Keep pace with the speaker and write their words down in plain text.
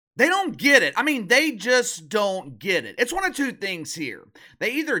They don't get it. I mean, they just don't get it. It's one of two things here.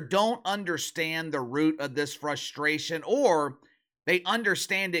 They either don't understand the root of this frustration, or they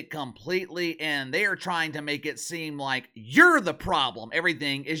understand it completely and they are trying to make it seem like you're the problem.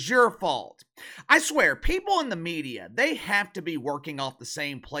 Everything is your fault. I swear, people in the media, they have to be working off the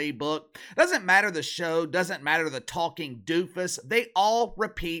same playbook. Doesn't matter the show, doesn't matter the talking doofus, they all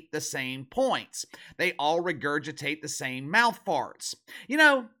repeat the same points. They all regurgitate the same mouth farts. You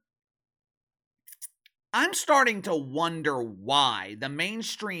know, I'm starting to wonder why the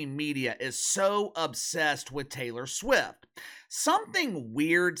mainstream media is so obsessed with Taylor Swift. Something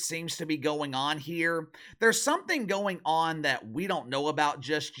weird seems to be going on here. There's something going on that we don't know about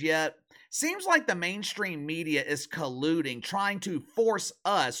just yet. Seems like the mainstream media is colluding, trying to force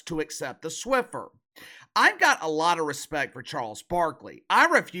us to accept the Swiffer. I've got a lot of respect for Charles Barkley. I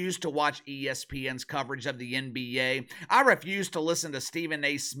refuse to watch ESPN's coverage of the NBA. I refuse to listen to Stephen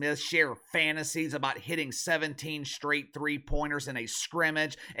A. Smith share fantasies about hitting 17 straight three-pointers in a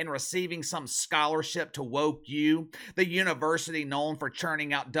scrimmage and receiving some scholarship to Woke U, the university known for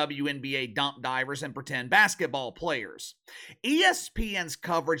churning out WNBA dump divers and pretend basketball players. ESPN's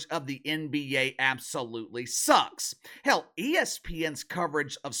coverage of the NBA absolutely sucks. Hell, ESPN's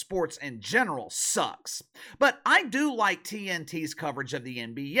coverage of sports in general sucks. But I do like TNT's coverage of the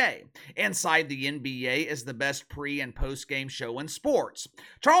NBA. Inside the NBA is the best pre- and post-game show in sports.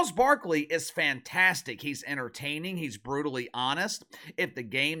 Charles Barkley is fantastic. He's entertaining. He's brutally honest. If the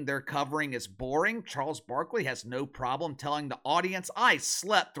game they're covering is boring, Charles Barkley has no problem telling the audience, I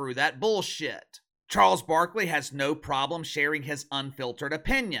slept through that bullshit. Charles Barkley has no problem sharing his unfiltered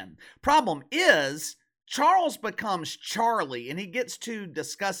opinion. Problem is, Charles becomes Charlie and he gets to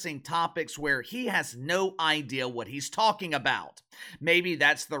discussing topics where he has no idea what he's talking about. Maybe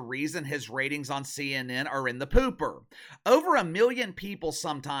that's the reason his ratings on CNN are in the pooper. Over 1 million people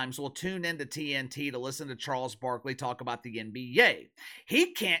sometimes will tune into TNT to listen to Charles Barkley talk about the NBA.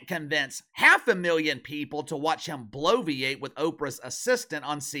 He can't convince 500,000 people to watch him bloviate with Oprah's assistant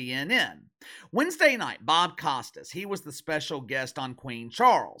on CNN. Wednesday night, Bob Costas, he was the special guest on Queen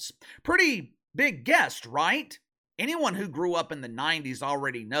Charles. Pretty big guest, right? Anyone who grew up in the 90s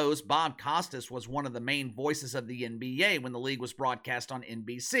already knows Bob Costas was one of the main voices of the NBA when the league was broadcast on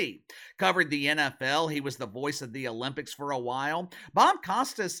NBC. Covered the NFL, he was the voice of the Olympics for a while. Bob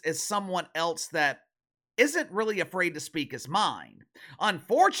Costas is someone else that isn't really afraid to speak his mind.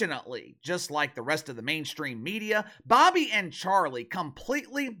 Unfortunately, just like the rest of the mainstream media, Bobby and Charlie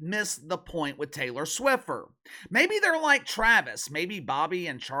completely missed the point with Taylor Swiffer. Maybe they're like Travis. Maybe Bobby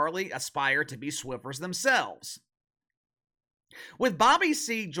and Charlie aspire to be Swiffers themselves. With Bobby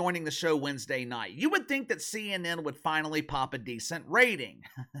C joining the show Wednesday night, you would think that CNN would finally pop a decent rating.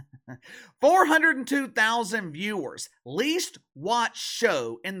 402,000 viewers, least watched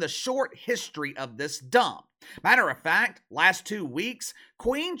show in the short history of this dump. Matter of fact, last 2 weeks,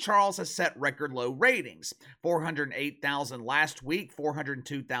 Queen Charles has set record low ratings. 408,000 last week,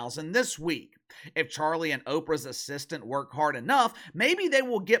 402,000 this week. If Charlie and Oprah's assistant work hard enough, maybe they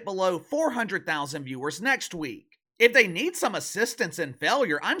will get below 400,000 viewers next week. If they need some assistance in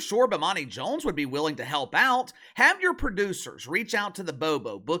failure, I'm sure Bomani Jones would be willing to help out. Have your producers reach out to the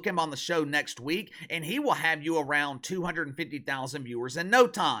Bobo, book him on the show next week, and he will have you around 250,000 viewers in no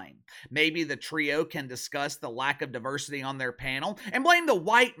time. Maybe the trio can discuss the lack of diversity on their panel and blame the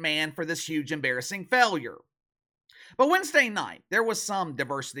white man for this huge embarrassing failure. But Wednesday night, there was some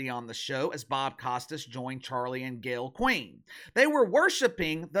diversity on the show as Bob Costas joined Charlie and Gayle Queen. They were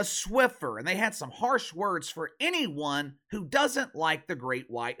worshiping the Swiffer, and they had some harsh words for anyone who doesn't like the Great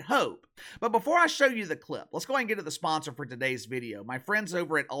White Hope. But before I show you the clip, let's go ahead and get to the sponsor for today's video, my friends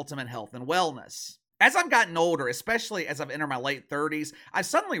over at Ultimate Health and Wellness. As I've gotten older, especially as I've entered my late 30s, I've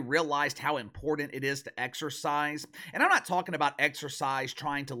suddenly realized how important it is to exercise. And I'm not talking about exercise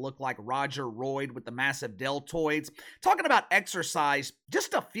trying to look like Roger Royd with the massive deltoids. I'm talking about exercise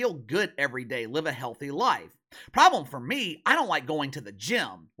just to feel good every day, live a healthy life. Problem for me, I don't like going to the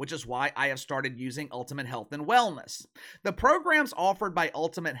gym, which is why I have started using Ultimate Health and Wellness. The programs offered by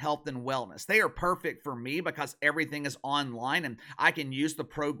Ultimate Health and Wellness, they are perfect for me because everything is online and I can use the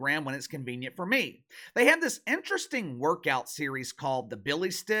program when it's convenient for me. They have this interesting workout series called the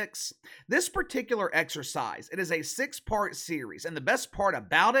Billy Sticks. This particular exercise, it is a 6-part series, and the best part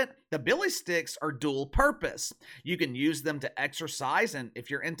about it, the Billy Sticks are dual purpose. You can use them to exercise, and if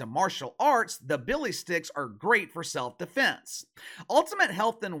you're into martial arts, the Billy Sticks are great for self-defense. Ultimate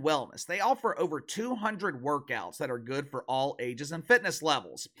Health and Wellness, they offer over 200 workouts that are good for all ages and fitness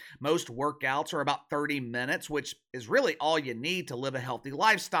levels. Most workouts are about 30 minutes, which is really all you need to live a healthy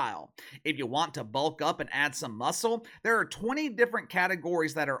lifestyle. If you want to bulk up and add some muscle, there are 20 different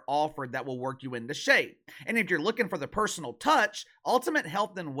categories that are offered that will work you into shape. And if you're looking for the personal touch, Ultimate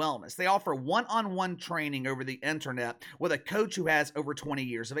Health and Wellness, they offer one-on-one training over the internet with a coach who has over 20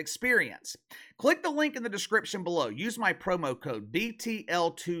 years of experience. Click the link in the description below. Use my promo code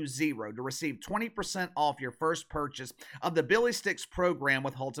BTL20 to receive 20% off your first purchase of the Billy Sticks program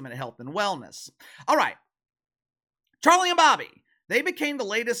with Ultimate Health and Wellness. All right, Charlie and Bobby, they became the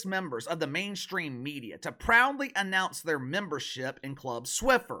latest members of the mainstream media to proudly announce their membership in Club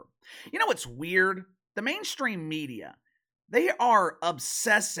Swiffer. You know what's weird? The mainstream media, they are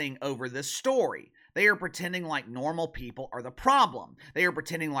obsessing over this story. They are pretending like normal people are the problem. They are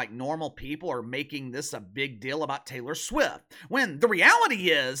pretending like normal people are making this a big deal about Taylor Swift, when the reality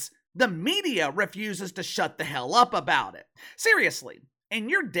is the media refuses to shut the hell up about it. Seriously, in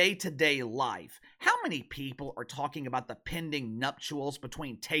your day-to-day life, how many people are talking about the pending nuptials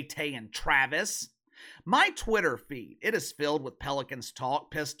between Tay-Tay and Travis? My Twitter feed, it is filled with Pelicans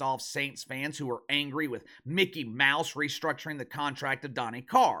talk, pissed off Saints fans who are angry with Mickey Mouse restructuring the contract of Donnie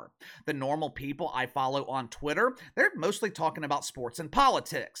Carr. The normal people I follow on Twitter, they're mostly talking about sports and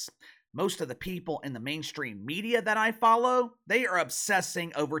politics. Most of the people in the mainstream media that I follow, they are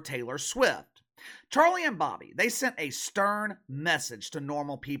obsessing over Taylor Swift. Charlie and Bobby, they sent a stern message to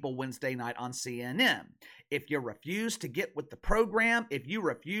normal people Wednesday night on CNN. If you refuse to get with the program, if you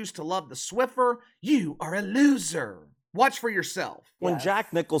refuse to love the Swiffer, you are a loser. Watch for yourself. When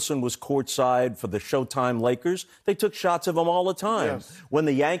Jack Nicholson was courtside for the Showtime Lakers, they took shots of him all the time. Yes. When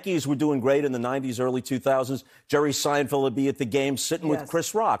the Yankees were doing great in the 90s, early 2000s, Jerry Seinfeld would be at the game sitting with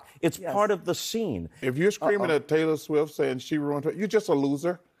Chris Rock. It's part of the scene. If you're screaming at Taylor Swift saying she ruined her, you're just a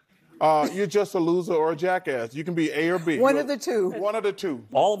loser. You're just a loser or a jackass. You can be A or B. One of the two. One of the two.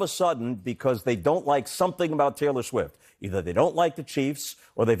 All of a sudden, because they don't like something about Taylor Swift, either they don't like the Chiefs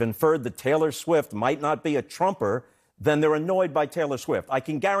or they've inferred that Taylor Swift might not be a Trumper, then they're annoyed by Taylor Swift. I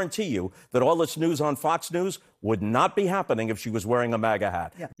can guarantee you that all this news on Fox News would not be happening if she was wearing a MAGA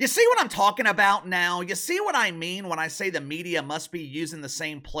hat. Yeah. You see what I'm talking about now? You see what I mean when I say the media must be using the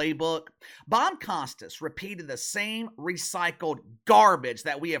same playbook? Bob Costas repeated the same recycled garbage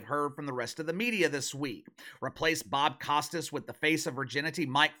that we have heard from the rest of the media this week. Replace Bob Costas with the face of virginity,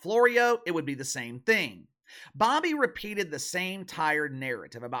 Mike Florio, it would be the same thing. Bobby repeated the same tired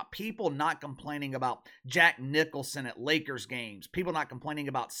narrative about people not complaining about Jack Nicholson at Lakers games, people not complaining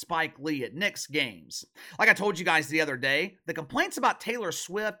about Spike Lee at Knicks games. Like I told you guys the other day, the complaints about Taylor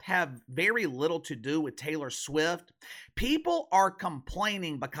Swift have very little to do with Taylor Swift. People are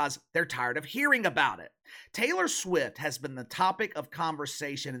complaining because they're tired of hearing about it. Taylor Swift has been the topic of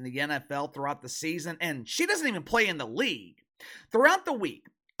conversation in the NFL throughout the season, and she doesn't even play in the league. Throughout the week,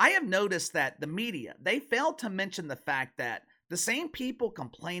 I have noticed that the media, they failed to mention the fact that the same people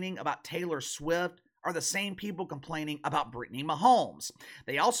complaining about Taylor Swift are the same people complaining about Brittany Mahomes.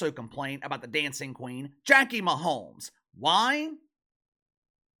 They also complain about the dancing queen, Jackie Mahomes. Why?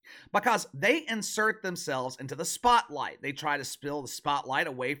 Because they insert themselves into the spotlight. They try to spill the spotlight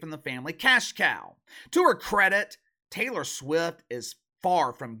away from the family cash cow. To her credit, Taylor Swift is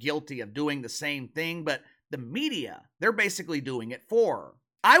far from guilty of doing the same thing, but the media, they're basically doing it for her.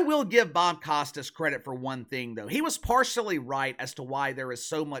 I will give Bob Costas credit for one thing, though. He was partially right as to why there is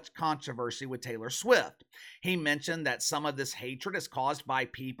so much controversy with Taylor Swift. He mentioned that some of this hatred is caused by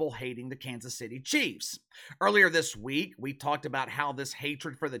people hating the Kansas City Chiefs. Earlier this week, we talked about how this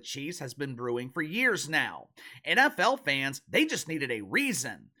hatred for the Chiefs has been brewing for years now. NFL fans, they just needed a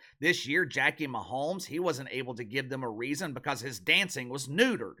reason. This year, Jackie Mahomes, he wasn't able to give them a reason because his dancing was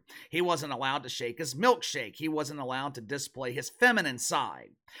neutered. He wasn't allowed to shake his milkshake. He wasn't allowed to display his feminine side.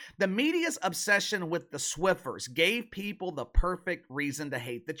 The media's obsession with the Swiffers gave people the perfect reason to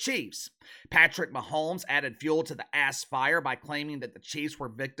hate the Chiefs. Patrick Mahomes added fuel to the ass fire by claiming that the Chiefs were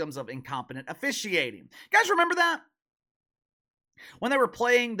victims of incompetent officiating. You guys remember that? When they were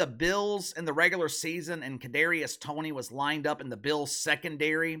playing the Bills in the regular season and Kadarius Toney was lined up in the Bills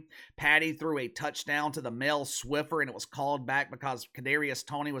secondary, Patty threw a touchdown to the male Swiffer and it was called back because Kadarius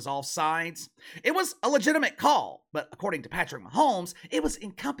Toney was offsides. It was a legitimate call, but according to Patrick Mahomes, it was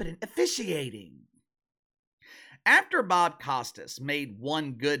incompetent officiating. After Bob Costas made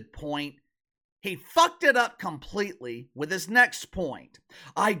one good point, he fucked it up completely with his next point.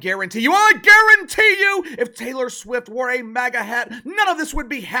 I guarantee you, if Taylor Swift wore a MAGA hat, none of this would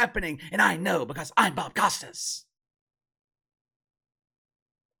be happening. And I know because I'm Bob Costas.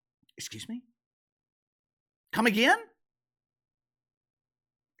 Excuse me? Come again?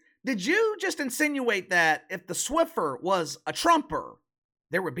 Did you just insinuate that if the Swiffer was a Trumper,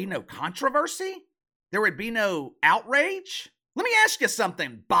 there would be no controversy? There would be no outrage? Let me ask you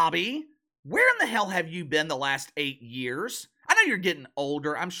something, Bobby. Where in the hell have you been the last 8 years? I know you're getting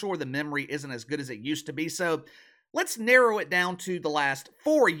older. I'm sure the memory isn't as good as it used to be, so let's narrow it down to the last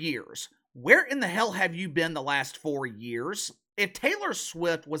 4 years. Where in the hell have you been the last 4 years? If Taylor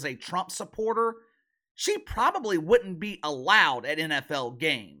Swift was a Trump supporter, she probably wouldn't be allowed at NFL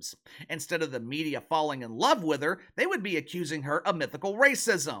games. Instead of the media falling in love with her, they would be accusing her of mythical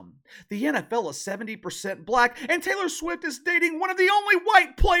racism. The NFL is 70% black, and Taylor Swift is dating one of the only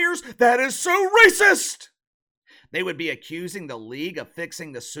white players. That is so racist! They would be accusing the league of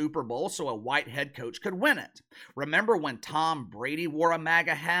fixing the Super Bowl so a white head coach could win it. Remember when Tom Brady wore a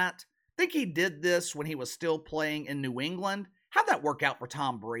MAGA hat? Think he did this when he was still playing in New England? How'd that work out for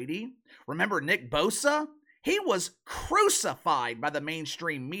Tom Brady? Remember Nick Bosa? He was crucified by the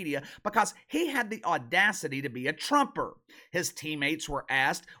mainstream media because he had the audacity to be a Trumper. His teammates were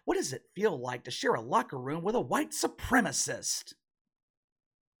asked, what does it feel like to share a locker room with a white supremacist?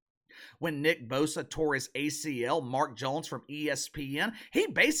 When Nick Bosa tore his ACL, Mark Jones from ESPN, he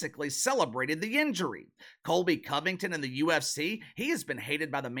basically celebrated the injury. Colby Covington in the UFC, he has been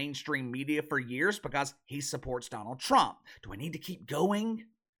hated by the mainstream media for years because he supports Donald Trump. Do I need to keep going?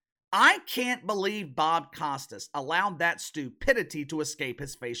 I can't believe Bob Costas allowed that stupidity to escape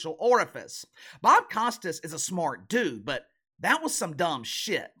his facial orifice. Bob Costas is a smart dude, but that was some dumb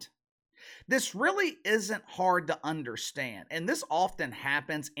shit. This really isn't hard to understand, and this often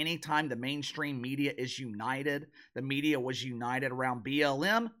happens anytime the mainstream media is united. The media was united around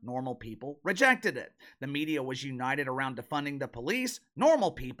BLM, normal people rejected it. The media was united around defunding the police, normal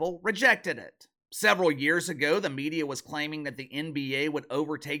people rejected it. Several years ago, the media was claiming that the NBA would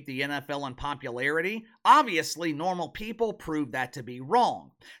overtake the NFL in popularity. Obviously, normal people proved that to be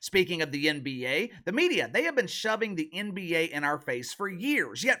wrong. Speaking of the NBA, the media, they have been shoving the NBA in our face for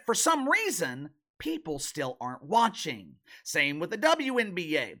years, yet for some reason, people still aren't watching. Same with the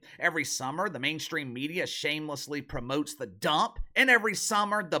WNBA. Every summer, the mainstream media shamelessly promotes the dump, and every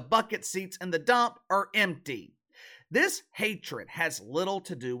summer, the bucket seats in the dump are empty. This hatred has little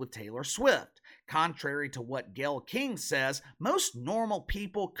to do with Taylor Swift. Contrary to what Gayle King says, most normal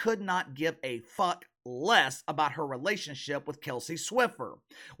people could not give a fuck less about her relationship with Kelsey Swiffer.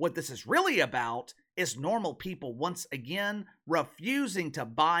 What this is really about is normal people once again refusing to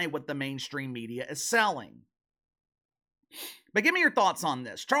buy what the mainstream media is selling. But give me your thoughts on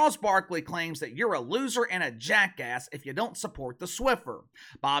this. Charles Barkley claims that you're a loser and a jackass if you don't support the Swiffer.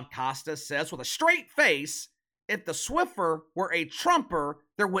 Bob Costas says with a straight face, if the Swiffer were a Trumper,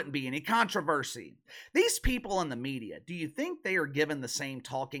 there wouldn't be any controversy. These people in the media, do you think they are given the same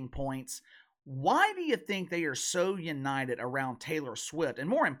talking points? Why do you think they are so united around Taylor Swift, and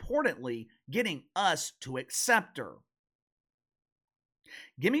more importantly, getting us to accept her?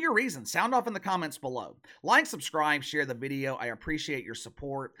 Give me your reasons. Sound off in the comments below. Like, subscribe, share the video. I appreciate your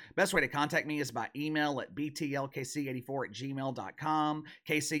support. Best way to contact me is by email at btlkc84@gmail.com,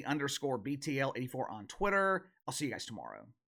 KC_BTL84 on Twitter. I'll see you guys tomorrow.